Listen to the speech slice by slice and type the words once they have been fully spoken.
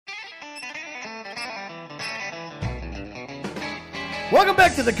Welcome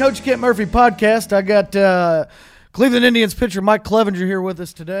back to the Coach Kent Murphy podcast. I got Cleveland Indians pitcher Mike Clevinger here with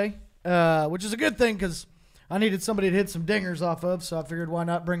us today, which is a good thing because I needed somebody to hit some dingers off of, so I figured why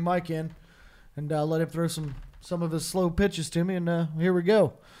not bring Mike in and let him throw some of his slow pitches to me, and here we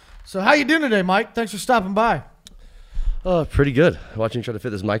go. So how you doing today, Mike? Thanks for stopping by. Pretty good. Watching you try to fit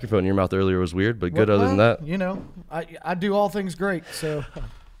this microphone in your mouth earlier was weird, but good other than that. You know, I do all things great, so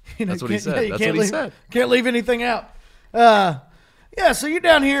you know, That's what he said. That's what he said. Can't leave anything out. Yeah, so you're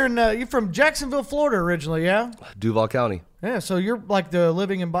down here, and you're from Jacksonville, Florida originally, yeah? Duval County. Yeah, so you're like the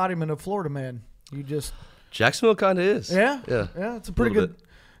living embodiment of Florida, man. You just Jacksonville kind of is. Yeah? Yeah. Yeah, it's a pretty good. Bit.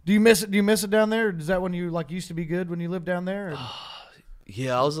 Do you miss it? Do you miss it down there? Is that when you like used to be good when you lived down there?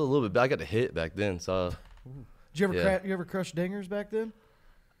 Yeah, I was a little bit. I got to hit back then, so. Did you ever crush dingers back then?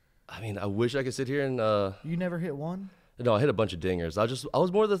 I mean, I wish I could sit here and. You never hit one? No, I hit a bunch of dingers. I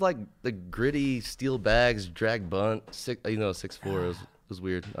was more the gritty steel bags, drag bunt, 6'4". It was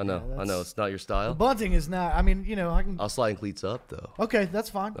weird. I know. It's not your style. The bunting is not. I mean, you know, I was sliding cleats up though. Okay,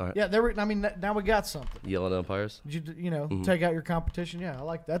 that's fine. All right. Yeah, now we got something. Yelling at umpires. Did you take out your competition? Yeah, I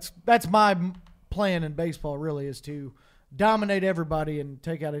like that's my plan in baseball. Really, is to dominate everybody and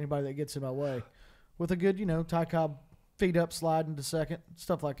take out anybody that gets in my way with a good, Ty Cobb feet up, slide into second,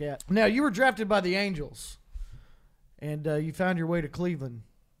 stuff like that. Now you were drafted by the Angels. And you found your way to Cleveland.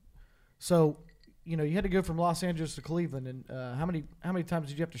 So, you had to go from Los Angeles to Cleveland. And how many times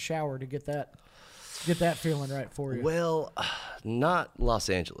did you have to shower to get that feeling right for you? Well, not Los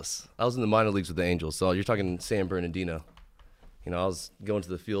Angeles. I was in the minor leagues with the Angels. So you're talking San Bernardino. I was going to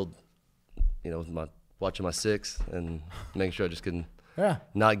the field, watching my six and making sure I just couldn't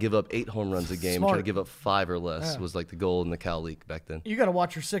not give up 8 home runs a game. Smart. Try to give up 5 or less was like the goal in the Cal League back then. You got to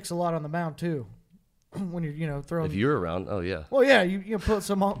watch your six a lot on the mound too. When you're throwing, if you're around, oh yeah. Well, yeah, you put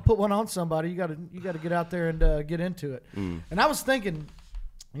one on somebody. You got to get out there and get into it. And I was thinking,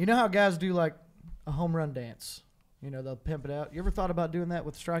 how guys do like a home run dance. They'll pimp it out. You ever thought about doing that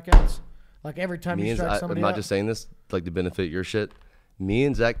with strikeouts? Like every time you strike somebody I'm not out? just saying this like to benefit your shit. Me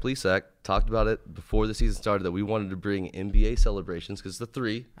and Zach Plesac talked about it before the season started that we wanted to bring NBA celebrations because the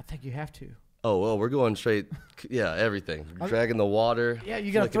 3. I think you have to. Oh, well, we're going straight, everything. Dragging the water. Yeah,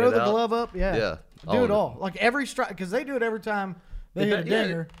 you got to throw the glove up. Yeah. Yeah. Do it all. Like every strike, because they do it every time they hit a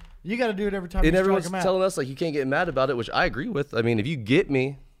dinger. You got to do it every time you strike them out. And everyone's telling us, like, you can't get mad about it, which I agree with. I mean, if you get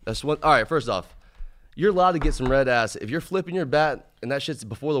me, that's one. All right, first off, you're allowed to get some red ass. If you're flipping your bat and that shit's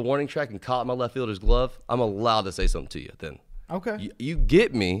before the warning track and caught my left fielder's glove, I'm allowed to say something to you then. Okay. You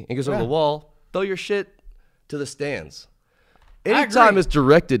get me and goes over the wall, throw your shit to the stands. I Anytime agree. it's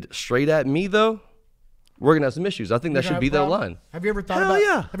directed straight at me, though, we're gonna have some issues. I think that should be their line. Have you ever thought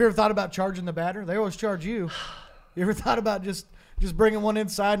Have you ever thought about charging the batter? They always charge you. You ever thought about just bringing one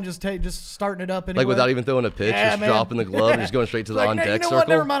inside and just starting it up anyway? Like without even throwing a pitch, just dropping the glove and just going straight to the on deck circle. What?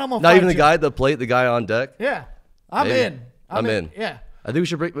 Never mind, I'm gonna Not fight even the you. guy at the plate, the guy on deck. Yeah, I'm in. Yeah. I think we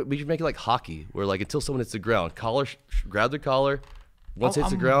should make it like hockey, where like until someone hits the ground, grab the collar. Once it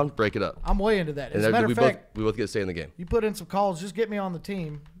hits the ground, break it up. I'm way into that. As a And matter of fact, we both get to stay in the game. you put in some calls, just get me on the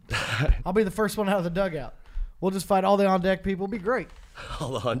team. I'll be the first one out of the dugout. We'll just fight all the on deck people. It'll be great.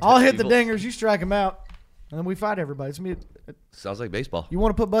 I'll hit the dingers, you strike them out, and then we fight everybody. Sounds like baseball. You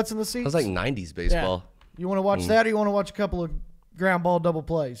want to put butts in the seats? Sounds like 90s baseball. Yeah. You want to watch that, or you want to watch a couple of ground ball double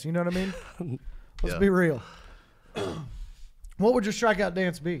plays? You know what I mean? Let's be real. What would your strikeout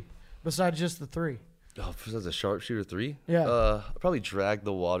dance be besides just the 3? Oh, besides a sharpshooter 3? Yeah. I'd probably drag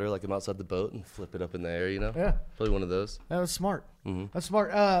the water like I'm outside the boat and flip it up in the air, Yeah. Probably one of those. That was smart. Mm-hmm. That's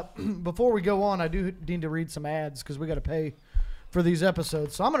smart. Before we go on, I do need to read some ads because we got to pay for these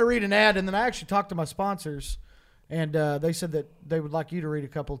episodes. So I'm going to read an ad, and then I actually talked to my sponsors, and they said that they would like you to read a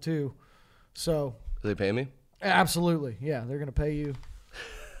couple too. So Are they paying me? Absolutely. Yeah, they're going to pay you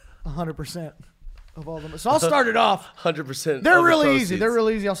 100% of all of them. So I'll start it off. 100%. They're really easy. They're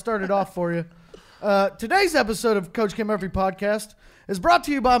really easy. I'll start it off for you. Today's episode of Coach Kent Murphy Podcast is brought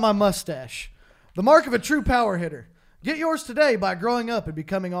to you by my mustache, the mark of a true power hitter. Get yours today by growing up and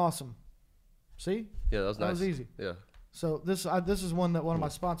becoming awesome. See? Yeah, that was nice. That was easy. Yeah. So this is one that one of my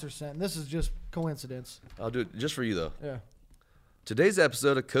sponsors sent. And this is just coincidence. I'll do it just for you, though. Yeah. Today's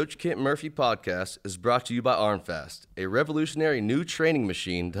episode of Coach Kent Murphy Podcast is brought to you by ArmFast, a revolutionary new training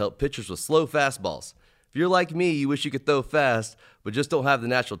machine to help pitchers with slow fastballs. If you're like me, you wish you could throw fast, but just don't have the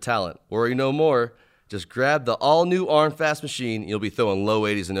natural talent. Worry no more. Just grab the all-new ArmFast machine, and you'll be throwing low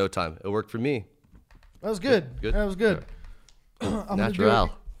 80s in no time. It worked for me. That was good. Good? That was good. Right. Natural.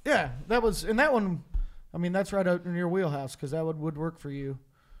 Yeah, that was, and that one, I mean, that's right out in your wheelhouse because that would work for you.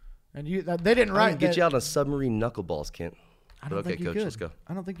 And they didn't write. Get you out on submarine knuckleballs, Kent. I don't think you Coach, could. let's go.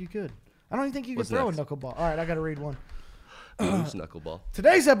 I don't think you could. I don't even think you could What's throw next? a knuckleball. All right, I got to read one. Loose knuckleball.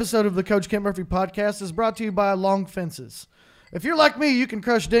 Today's episode of the Coach Kent Murphy podcast is brought to you by Long Fences. If you're like me, you can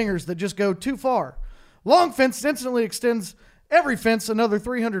crush dingers that just go too far. Long Fence instantly extends every fence another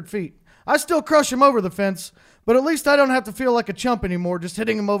 300 feet. I still crush them over the fence, but at least I don't have to feel like a chump anymore just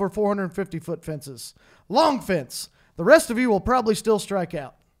hitting them over 450-foot fences. Long Fence. The rest of you will probably still strike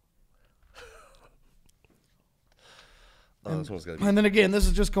out. And then again, this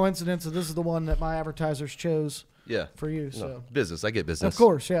is just coincidence that this is the one that my advertisers chose for you. So business. I get business. Of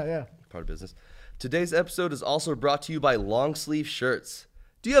course, yeah. Part of business. Today's episode is also brought to you by long sleeve shirts.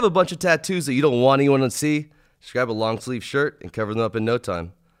 Do you have a bunch of tattoos that you don't want anyone to see? Just grab a long sleeve shirt and cover them up in no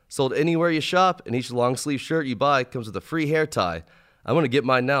time. Sold anywhere you shop, and each long sleeve shirt you buy comes with a free hair tie. I'm going to get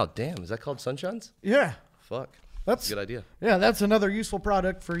mine now. Damn, is that called Sunshines? Yeah. Fuck. That's a good idea. Yeah, that's another useful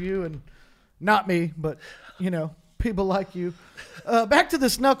product for you and not me, but, people like you. Back to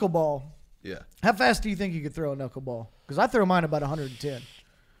this knuckleball. Yeah. How fast do you think you could throw a knuckleball? Because I throw mine about 110.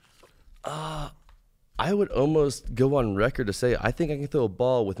 I would almost go on record to say I think I can throw a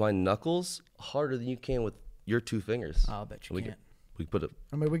ball with my knuckles harder than you can with your two fingers. I'll bet you can't. We put it.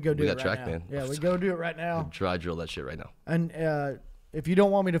 I mean, we go do it right track, now. Man. Yeah, we go do it right now. Dry drill that shit right now. And if you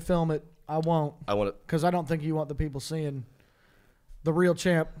don't want me to film it, I won't. I want it. Because I don't think you want the people seeing the real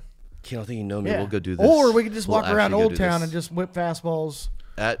champ. I don't think you know me. Yeah. We'll go do this. Or we could just walk around Old Town and just whip fastballs.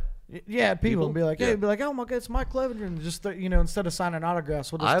 At people and be like, hey, oh my God, it's Mike Clevinger. And just, instead of signing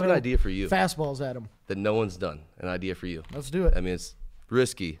autographs, we'll just I have an idea for you. Fastballs at them. That no one's done. An idea for you. Let's do it. I mean, it's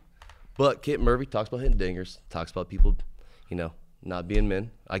risky. But Kent Murphy talks about hitting dingers. Talks about people, not being men.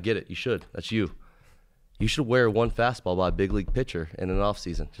 I get it. You should. That's you. You should wear one fastball by a big league pitcher in an off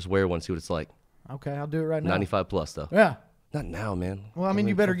season. Just wear one, see what it's like. Okay, I'll do it right now. 95 plus, though. Yeah. Not now, man. Well, I mean,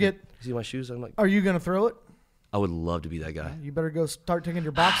 you better get. You see my shoes? I'm like. Are you going to throw it? I would love to be that guy. You better go start taking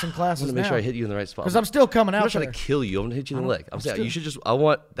your boxing classes now. I want to make sure I hit you in the right spot. Because I'm still coming out I'm not trying to kill you. I'm going to hit you in the leg. I'm saying you should just.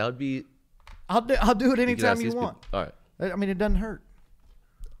 That would be. I'll do it anytime you want. All right. I mean, it doesn't hurt.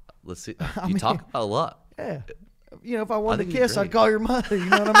 Let's see. You talk about a lot. Yeah. If I wanted to kiss, I'd call your mother. You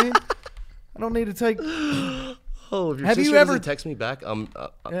know what I mean? I don't need to take. Oh, if your sister doesn't text me back, I'm going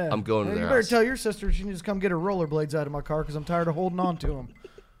to their house. You better tell your sister she needs to come get her rollerblades out of my car because I'm tired of holding on to them.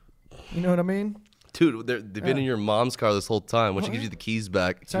 You know what I mean? Dude, they've been in your mom's car this whole time. When she gives you the keys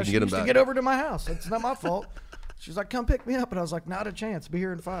back, so she used to get over to my house. It's not my fault. She's like, come pick me up. And I was like, not a chance. Be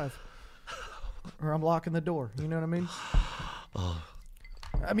here in 5. Or I'm locking the door. You know what I mean? Oh.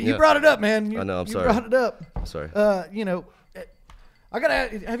 I mean, you brought it up, man. I know. I'm sorry. You brought it up. I'm sorry. I got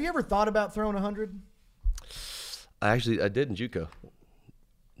to have you ever thought about throwing 100? I did in JUCO.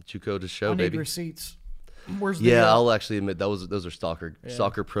 JUCO to show, baby. I need receipts. Where's the I'll actually admit those are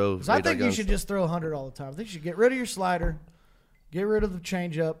stalker pro. I think you should just throw 100 all the time. I think you should get rid of your slider, get rid of the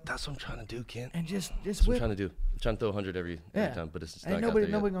changeup. That's what I'm trying to do, Kent. And just That's what I'm trying to do. I'm trying to throw 100 every time, but it's not nobody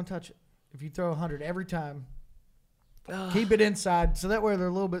gonna touch it. If you throw 100 every time, keep it inside so that way they're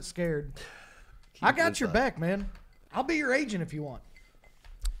a little bit scared. I got your back, man. I'll be your agent if you want.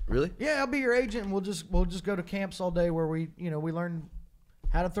 Really? Yeah, I'll be your agent, and we'll just go to camps all day where we learn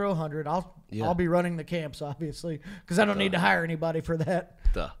how to throw 100. I'll be running the camps, obviously, because I don't need to hire anybody for that.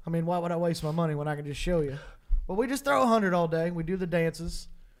 I mean, why would I waste my money when I can just show you? But we just throw 100 all day. We do the dances,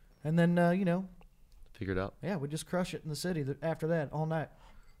 and then figure it out. Yeah, we just crush it in the city after that all night,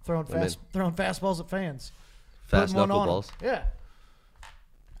 throwing fastballs at fans, fast knuckleballs. Yeah,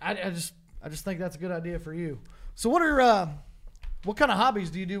 I just think that's a good idea for you. So what kind of hobbies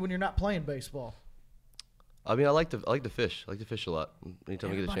do you do when you're not playing baseball? I mean, I like to fish. I like to fish a lot.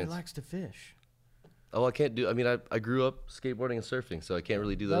 Anytime I get a chance. Everybody likes to fish. Oh, I can't do. I mean, I grew up skateboarding and surfing, so I can't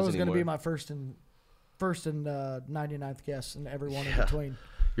really do those anymore. That was going to be my first and 99th guess, and everyone in between.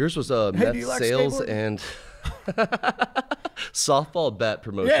 Yours was meth sales and softball bat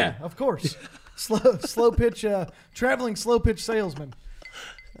promotion. Yeah, of course. slow pitch, traveling slow pitch salesman.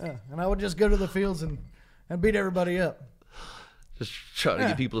 And I would just go to the fields and beat everybody up. Just trying to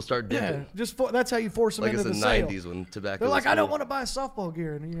get people to start dipping. Yeah, that's how you force them into the sale. Like it's the 90s when tobacco They're like, cool. I don't want to buy softball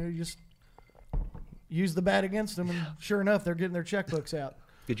gear. And you just use the bat against them, and sure enough, they're getting their checkbooks out.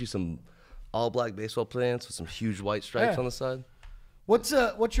 Get you some all-black baseball pants with some huge white stripes on the side. What's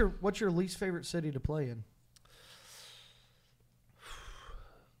your least favorite city to play in?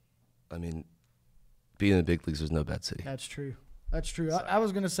 I mean, being in the big leagues, there's no bad city. That's true. I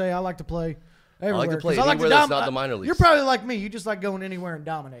was going to say I like to play everywhere. I like to play anywhere that's not the minor leagues. You're probably like me. You just like going anywhere and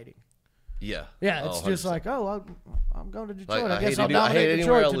dominating. Yeah. Yeah, it's just like, I'm going to Detroit. Like, I guess I'll dominate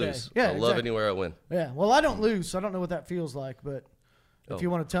Detroit Detroit anywhere today. I lose. Yeah, I love anywhere I win. Yeah. Well, I don't lose, so I don't know what that feels like. But if you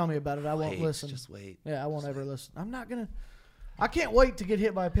want to tell me about it, I won't listen. Just wait. Yeah, I won't ever listen. I'm not gonna. I can't wait to get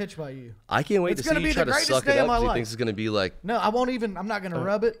hit by a pitch by you. I can't wait It's to see gonna you be try the to greatest suck day it of up my because he life. thinks it's going to be like, No, I won't even. I'm not gonna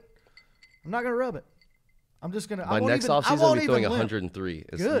rub it. I'm not gonna rub it. I'm just gonna. by I won't next even, I offseason, won't I'll be throwing even limp. 103.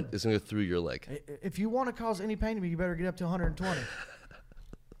 It's, Good. It's going to go through your leg. If you want to cause any pain to me, you better get up to 120.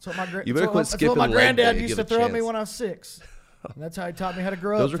 That's what my You better quit that's skipping what my leg granddad day, used give to a throw at me chance. when I was 6. And that's how he taught me how to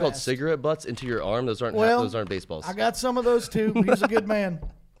grow Those up are called fast. cigarette butts into your arm. Those aren't baseballs. I got some of those too. But he's a good man.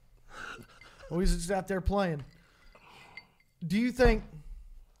 Well, he's just out there playing. Do you think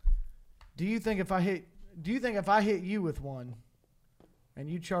if I hit you with one, and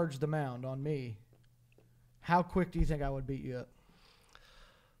you charged the mound on me, how quick do you think I would beat you up?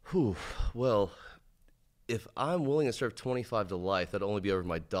 Whew. Well, if I'm willing to serve 25 to life, that'd only be over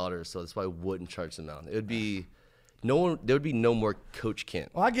my daughter, so that's why I wouldn't charge them out. It would be no one. There would be no more Coach Kent.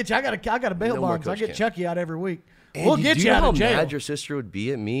 Well, I get you. I got a bail No more bonds. I Coach get Kent. Chucky out every week. And We'll do get you you know out how of jail. mad your sister would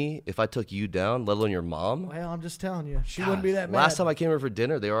be at me if I took you down, let alone your mom? Well, I'm just telling you, she God, wouldn't be that mad. Last time I came over for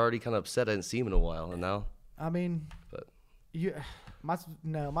dinner, they were already kind of upset. I didn't see him in a while, and now, I mean, but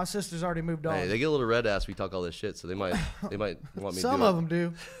my sister's already moved on. hey, they get a little red ass. We talk all this shit, so they might want me. Some to do of them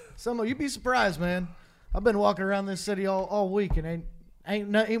do. You'd be surprised, man. I've been walking around this city all week, and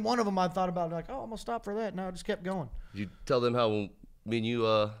ain't one of them I thought about like, oh, I'm gonna stop for that. No, I just kept going. Did you tell them how when me and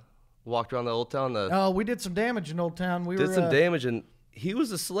you walked around the old town? Oh, we did some damage in Old Town. We Did were some damage, and he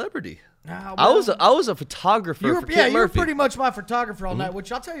was a celebrity. Nah, I well, was a photographer You were, for yeah, Kent you were Murphy. pretty much my photographer all night.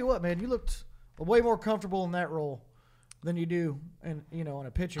 Which I'll tell you what, man, you looked way more comfortable in that role than you do in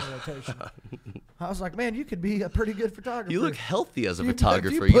a pitching rotation. I was like, man, you could be a pretty good photographer. You look healthy as a If you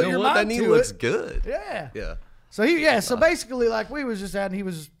photographer. put You know your what? That mind knee to looks it. good. Yeah. Yeah. So basically, like, we was just out, and he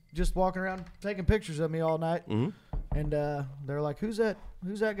was just walking around taking pictures of me all night. Mm-hmm. And they're like, "Who's that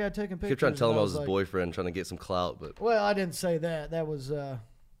guy taking pictures?" Kept trying to tell him I was his like, boyfriend, trying to get some clout, but Well, I didn't say that. That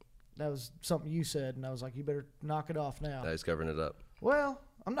was something you said, and I was like, "You better knock it off now." now he's covering it up. Well,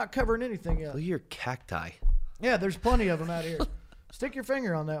 I'm not covering anything up. Look at your cacti. Yeah, there's plenty of them out here. Stick your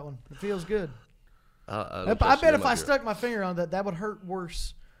finger on that one. It feels good. I I bet if I stuck my finger on that would hurt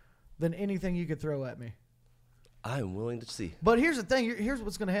worse than anything you could throw at me. I'm willing to see. But here's the thing. Here's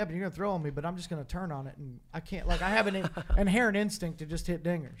what's going to happen. You're going to throw on me, but I'm just going to turn on it, and I can't. Like, I have an inherent instinct to just hit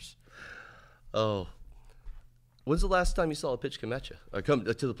dingers. Oh, when's the last time you saw a pitch come at you? Or come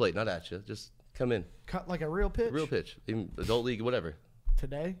to the plate, not at you. Just come in. Cut like a real pitch. Real pitch. Even adult league, whatever.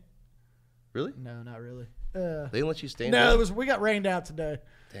 Today? Really? No, not really. They didn't let you stand No, there? we got rained out today.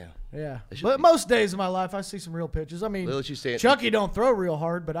 Damn. Yeah, should but be- most days of my life, I see some real pitches. I mean, They let you stand. Chucky don't throw real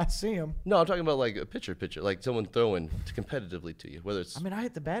hard, but I see him. No, I'm talking about like a pitcher, like someone throwing competitively to you. Whether it's, I mean, I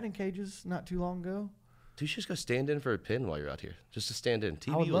hit the batting cages not too long ago. dude, you should just go stand in for a pin while you're out here. Just to stand in. I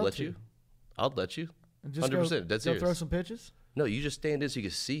TV would will love let to. you. I'll let you. And just 100%. That's go serious. throw some pitches. No, you just stand in so you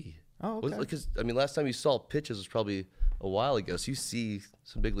can see. Oh, okay. Because I mean, last time you saw pitches was probably a while ago, so you see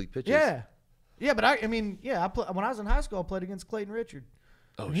some big league pitches. Yeah, but I mean, yeah. When I was in high school, I played against Clayton Richard.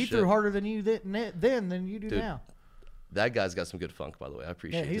 Oh, And he shit. threw harder than you then than you do Dude, now. That guy's got some good funk, by the way. I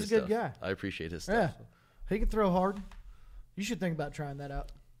appreciate. he's his a good stuff. guy. I appreciate his Yeah, stuff. he can throw hard. You should think about trying that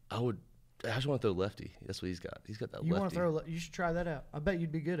out. I just want to throw lefty. That's what he's got. He's got that You lefty. want to throw? You should try that out. I bet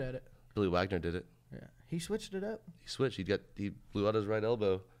you'd be good at it. Billy Wagner did it. Yeah, he switched it up. He switched. He blew out his right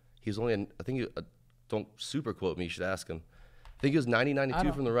elbow. He was only. I think. Don't super quote me. You should ask him. I think he was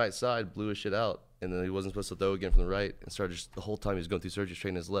 90-92 from the right side. Blew his shit out, and then he wasn't supposed to throw again from the right, and started just the whole time he was going through surgery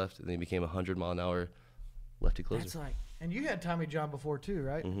training his left, and then he became a 100-mile-an-hour lefty closer. That's like, and you had Tommy John before too,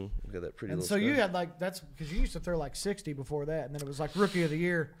 right? Mm-hmm. Got that pretty. And little so you scar. had like that's because you used to throw like 60 before that, and then it was like Rookie of the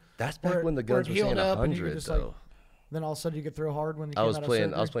Year. That's where back it- when the where it guns were healed saying up and you could 100 just, though. like, then all of a sudden you could throw hard when you I came was out playing.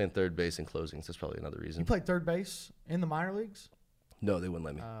 of I was surgery. playing third base in closings. That's probably another reason. You played third base in the minor leagues. No, they wouldn't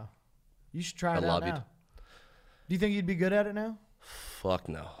let me. You should try I it out lobbied. now. Do you think you'd be good at it now? Fuck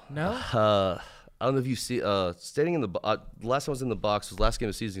no. No. I don't know if you see. Standing in the last time I was in the box was last game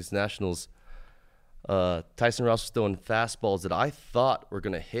of the season against Nationals. Tyson Ross was throwing fastballs that I thought were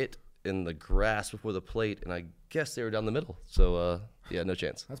gonna hit in the grass before the plate, and I guess they were down the middle. So yeah, no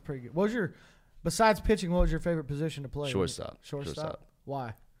chance. That's pretty good. What was your, besides pitching, what was your favorite position to play? Shortstop. Shortstop.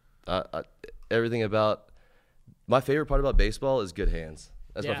 Why? Everything about my favorite part about baseball is good hands.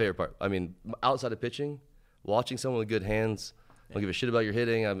 That's my Yeah. favorite part. I mean, outside of pitching, watching someone with good hands. Don't give a shit about your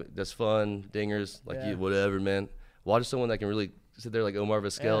hitting. That's fun. Dingers, Yeah. whatever, man. Watch someone that can really sit there like Omar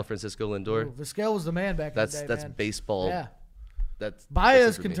Vizquel, Yeah. Francisco Lindor. Ooh, Vizquel was the man back in the day, That's man. baseball. Yeah. That's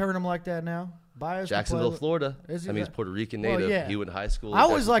Baez it for can me. turn him like that now. Baez can Jacksonville, play- Florida. Is he I mean, he's that- Puerto Rican Well, native. yeah. He went to high school. I in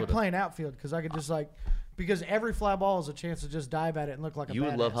always like Florida. playing outfield because I could just because every fly ball is a chance to just dive at it and look like a You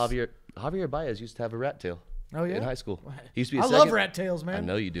would love badass. Javier Baez used to have a rat tail. Oh, yeah? In high school. He used to be a I second. love rat tails, man. I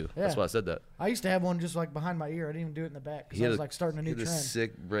know you do. That's Yeah. why I said that. I used to have one just like behind my ear. I didn't even do it in the back because I was like starting a new He had trend. a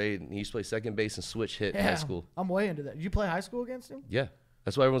sick braid. And he used to play second base and switch hit in high school. I'm way into that. Did you play high school against him? Yeah.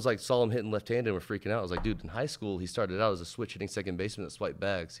 That's why everyone's like saw him hitting left-handed and were freaking out. I was like, dude, in high school, he started out as a switch hitting second baseman that swiped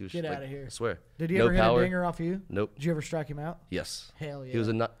bags. He was Get just, out of here. I swear. Did he no ever hit power. a dinger off you? Nope. Did you ever strike him out? Yes. Hell yeah. He was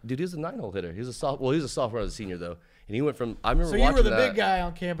a 9-hole hitter. He was a sophomore. He was a sophomore as a senior though, and he went from. I remember So watching you were the that. big guy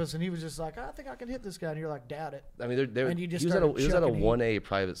on campus, and he was just like, I think I can hit this guy, and you're like, doubt it. I mean, And you just he was at a started chucking 1A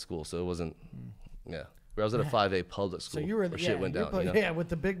private school, so it wasn't. Yeah. Where I was at a 5A public school. So you were where shit went down. Yeah, with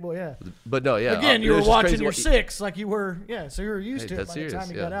the big boy. Yeah. But no, yeah. Again, it you were was just watching crazy your what- six, like you were. Yeah. So you were used Hey, to it that's by serious. the time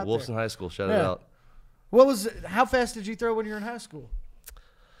you Yeah. got out Wolfson there. High School. Shout it Yeah. out. How fast did you throw when you were in high school?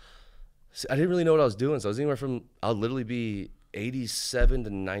 See, I didn't really know what I was doing, so I was anywhere from I'll literally be 87 to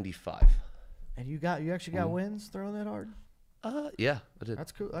 95. And you actually got wins throwing that hard? Yeah, I did.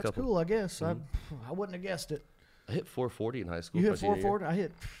 That's cool. That's Couple. cool, I guess. I wouldn't have guessed it. I hit 440 in high school. You my hit junior year.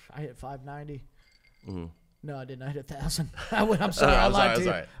 440. I hit 590. Mm-hmm. No, I didn't. I hit 1,000. I'm sorry. I I'm lied to sorry,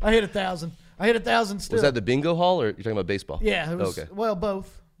 you. sorry. I hit 1,000. I hit 1,000 still. Was that the bingo hall, or you're talking about baseball? Yeah, it was. Okay. Well,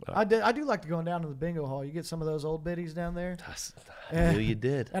 both. I do like to going down to the bingo hall. You get some of those old biddies down there, I knew you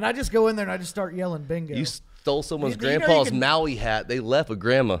did. and I just go in there and I just start yelling bingo. You stole someone's You know you grandpa's can- Maui hat. They left with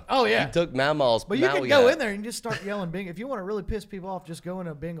grandma. Oh, yeah. You took Mama's But you Maui can go hat. in there and just start yelling bingo. If you want to really piss people off, just go in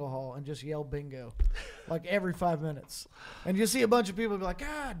a bingo hall and just yell bingo, like every 5 minutes. And you see a bunch of people be like,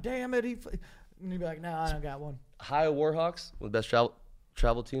 God damn it. And you be like, no, I don't got one. Ohio Warhawks, one of the best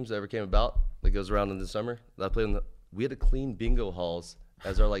travel teams that ever came about, that goes around in the summer. That I played in we had to clean bingo halls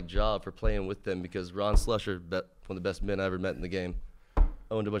as our job for playing with them because Ron Slusher, one of the best men I ever met in the game,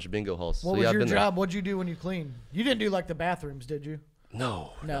 owned a bunch of bingo halls. What so, yeah, was I've your been there. job? What'd you do when you cleaned? You didn't do like the bathrooms, did you?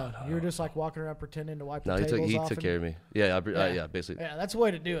 No. No. You were just like walking around pretending to wipe No, the he tables off. took care of me. Yeah, basically. Yeah, that's the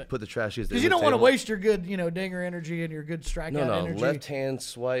way to do it. Put the trash cans. Because you don't want to waste your good, dinger energy and your good strikeout No, energy. left hand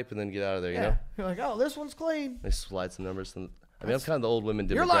swipe and then get out of there. Yeah. You know, You're like, oh, this one's clean. they slide some numbers. I'm kind of the old women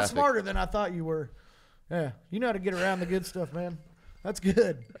demographic. You're a lot smarter than I thought you were. Yeah, you know how to get around the good stuff, man. That's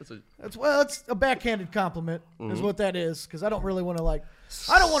good. It's a backhanded compliment, is what that is. Because I don't really want to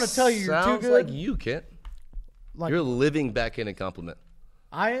I don't want to tell you you're too Sounds good. like you, Kent. Like You're a living backhanded compliment.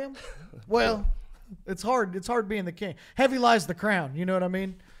 I am. Well, it's hard. It's hard being the king. Heavy lies the crown. You know what I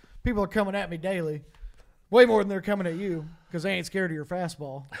mean? People are coming at me daily, way more than they're coming at you because they ain't scared of your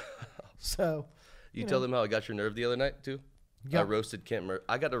fastball. So You tell them how I got your nerve the other night too. Yeah. I roasted Kent Murphy.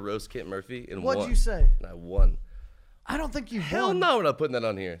 I got to roast Kent Murphy and what'd won. you say? And I won. I don't think you Hell won. no, we're not putting that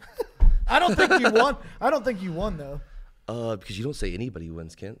on here. I don't think you won. I don't think you won though. Because you don't say anybody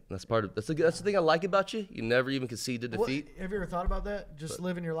wins, Kent. That's the thing I like about you. You never even concede to defeat. Have you ever thought about that? Just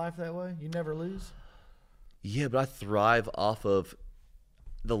living your life that way? You never lose? Yeah, but I thrive off of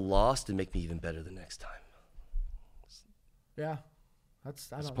the loss to make me even better the next time. Yeah. I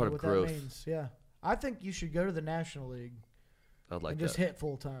don't part know of what growth. that means. Yeah. I think you should go to the National League I'd like and just that. hit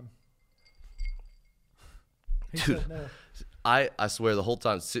full time. He Dude. said no. I swear the whole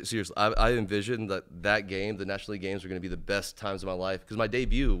time, seriously, I envisioned that game, the National League games, were going to be the best times of my life because my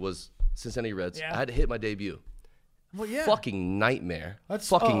debut was Cincinnati Reds. Yeah. I had to hit my debut. Well, yeah. Fucking nightmare. That's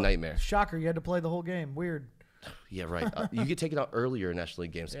fucking nightmare. Shocker. You had to play the whole game. Weird. Yeah, right. You get taken out earlier in National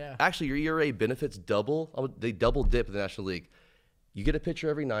League games. Yeah. Actually, your ERA benefits double. They double dip in the National League. You get a pitcher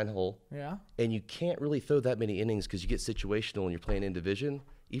every 9-hole, Yeah. and you can't really throw that many innings because you get situational when you're playing in division.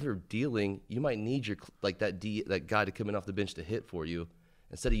 Even if you're dealing, you might need that guy to come in off the bench to hit for you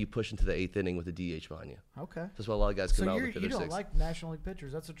instead of you pushing to the 8th inning with a DH behind you. Okay. That's why a lot of guys come So out you with the don't fifth or sixth. like National League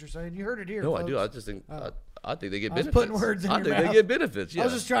pitchers. That's what you're saying. You heard it here, No, folks. I do. I just think I think they get I was benefits. putting words in I your think mouth. they get benefits. Yeah. I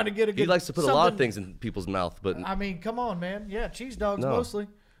was just trying to get a good He likes to put a lot of something- things in people's mouth, but I mean, come on, man. Yeah, cheese dogs No. mostly.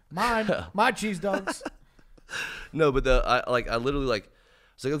 Mine, my cheese dogs. no. But I literally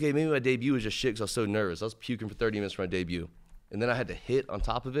it's like, okay, maybe my debut was just shit because I was so nervous. I was puking for 30 minutes for my debut. And then I had to hit on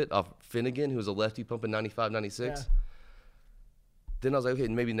top of it off Finnegan, who was a lefty pumping 95, 96. Yeah. Then I was like, okay,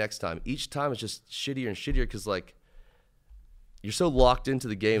 maybe next time. Each time it's just shittier and shittier because, you're so locked into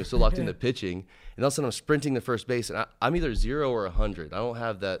the game, so locked into pitching. And all of a sudden I'm sprinting to first base, and I'm either 0 or 100. I don't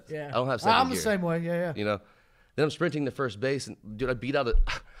have that. Yeah. I don't have second I'm the gear, same way. Yeah. You know? Then I'm sprinting to first base, and, dude, I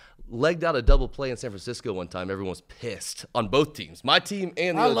legged out a double play in San Francisco one time. Everyone was pissed on both teams. My team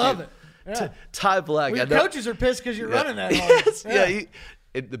and the I other love team. it. Yeah. Ty Black. Well, I your know- coaches are pissed because you're Yeah. running that hard. Yes.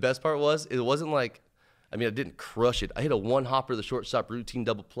 Yeah. The best part was it wasn't I didn't crush it. I hit a one hopper, the shortstop routine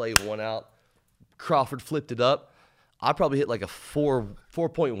double play, one out. Crawford flipped it up. I probably hit like a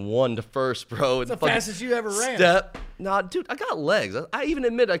 4.1 to first, bro. It's the fastest you ever ran. Step. Nah, dude, I got legs. I even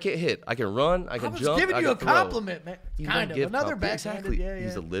admit I can't hit. I can run. I can jump. I was giving you a compliment, man. You Kind of. give Another compliment. backhanded. Exactly. Yeah.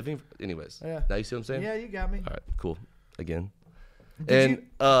 He's a living. Anyways. Yeah. Now you see what I'm saying? Yeah, you got me. All right, cool. Again. Did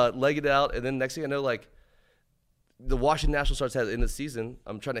Legged it out, and then next thing I know, like, the Washington Nationals starts at the end of the season.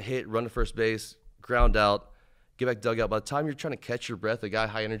 I'm trying to hit, run to first base, ground out, get back dugout. By the time you're trying to catch your breath, a guy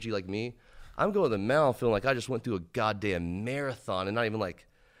high energy like me, I'm going to the mound feeling like I just went through a goddamn marathon and not even like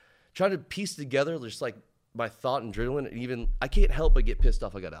trying to piece together just like my thought and adrenaline. And even I can't help but get pissed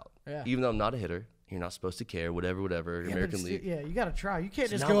off I got out. Yeah. Even though I'm not a hitter. You're not supposed to care, whatever, Yeah, American League. Yeah, you got to try. You can't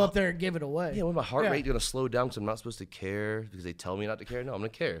just now go up there and give it away. Yeah, when my heart rate going to slow down because I'm not supposed to care because they tell me not to care? No, I'm going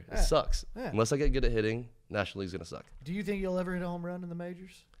to care. It sucks. Yeah. Unless I get good at hitting, National League's going to suck. Do you think you'll ever hit a home run in the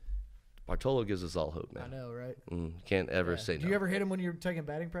majors? Bartolo gives us all hope, man. I know, right? Can't ever say no. Do you ever hit him when you're taking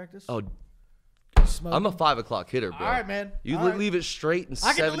batting practice? Oh, Smoke I'm a him? 5 o'clock hitter, bro. All right, man. You All right. leave it straight and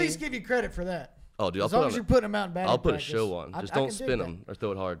I 70. can at least give you credit for that. Oh, dude, As long as you're putting them out in batting I'll put practice. a show on. Just don't spin them or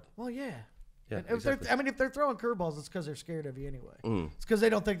throw it hard. Well, yeah. Yeah, And if exactly. if they're throwing curveballs, it's because they're scared of you anyway. It's because they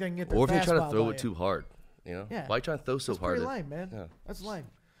don't think they can get their Or if you're trying to fastball throw by it you. too hard, you know? Yeah. Why are you trying to throw so That's hard? pretty lame, man. Yeah. That's lame.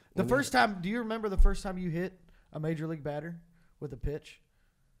 The first time, do you remember the first time you hit a major league batter with a pitch?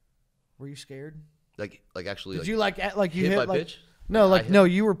 Were you scared? Like actually. Did you like you hit hit by like pitch? no Like, like no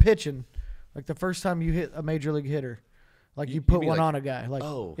you were pitching like the first time you hit a major league hitter, like you put mean one like- on a guy like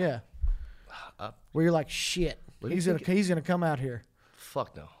yeah, where you're like shit What do you he's think gonna come out here.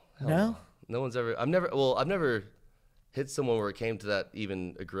 Fuck no. Hell No? No one's ever. I've never hit someone where it came to that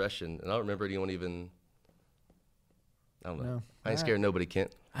even aggression, and I don't remember anyone even. I don't know. No. I ain't scared of nobody,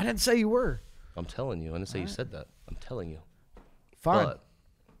 Kent. I didn't say you were. I'm telling you. I didn't say you said that. I'm telling you. Fine, But,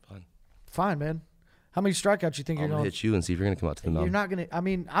 fine. fine, man. How many strikeouts you think I'm you're gonna going? hit you and see if you're gonna come out to the You're mountain. not gonna. I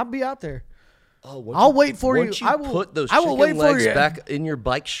mean, I'll be out there. Oh, once I'll you- wait for you. Once you I will put those I will chicken wait for legs you. back in your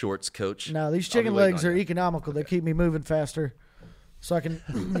bike shorts, Coach. No, these I'll be chicken waiting legs on are you. economical. They keep me moving faster, so I can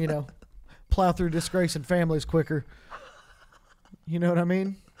plow through disgrace and families quicker. You know what I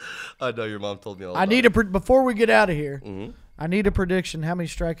mean? I know your mom told me all I about need it. a before we get out of here. Mhm. I need a prediction. How many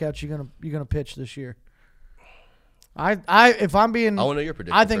strikeouts you gonna pitch this year? If I'm being, I want to know your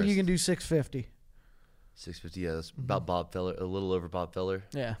prediction. I think first. you can do 650. 650. Yeah, that's about Bob Feller, a little over Bob Feller.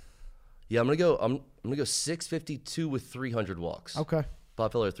 Yeah. Yeah, I'm gonna go 652 with 300 walks. Okay.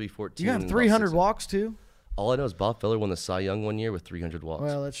 Bob Feller 314. You got about 300 600. walks too. All I know is Bob Feller won the Cy Young one year with 300 walks.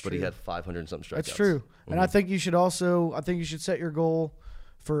 Well, that's But he true. had 500 and something strikeouts. That's true. And I think you should also. I think you should set your goal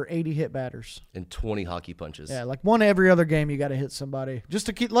for 80 hit batters. And 20 hockey punches. Yeah, like one every other game. You got to hit somebody just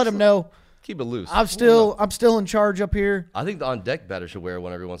to let them know Keep it loose. I'm still in charge up here. I think the on deck batter should wear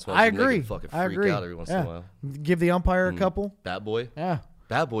one every once in a while. I so they can agree. fucking I freak agree. out every once in Yeah. a while. Give the umpire a couple. Bad boy. Yeah.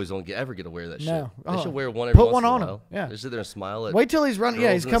 Bad boys don't ever get to wear that shit. No. They Oh. should wear one every Put once one in a on 'em. while. Yeah. They sit there and smile at Wait till he's running. Yeah,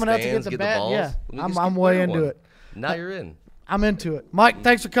 girls he's in the coming out to get stands, the get bat. balls. Yeah, Let me just I'm keep way wearing into one. it. Now you're in. I'm into it. Mike,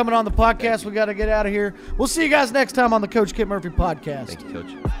 thanks for coming on the podcast. We got to get out of here. We'll see you guys next time on the Coach Kent Murphy podcast. Thank you,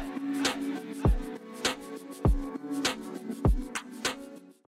 Coach.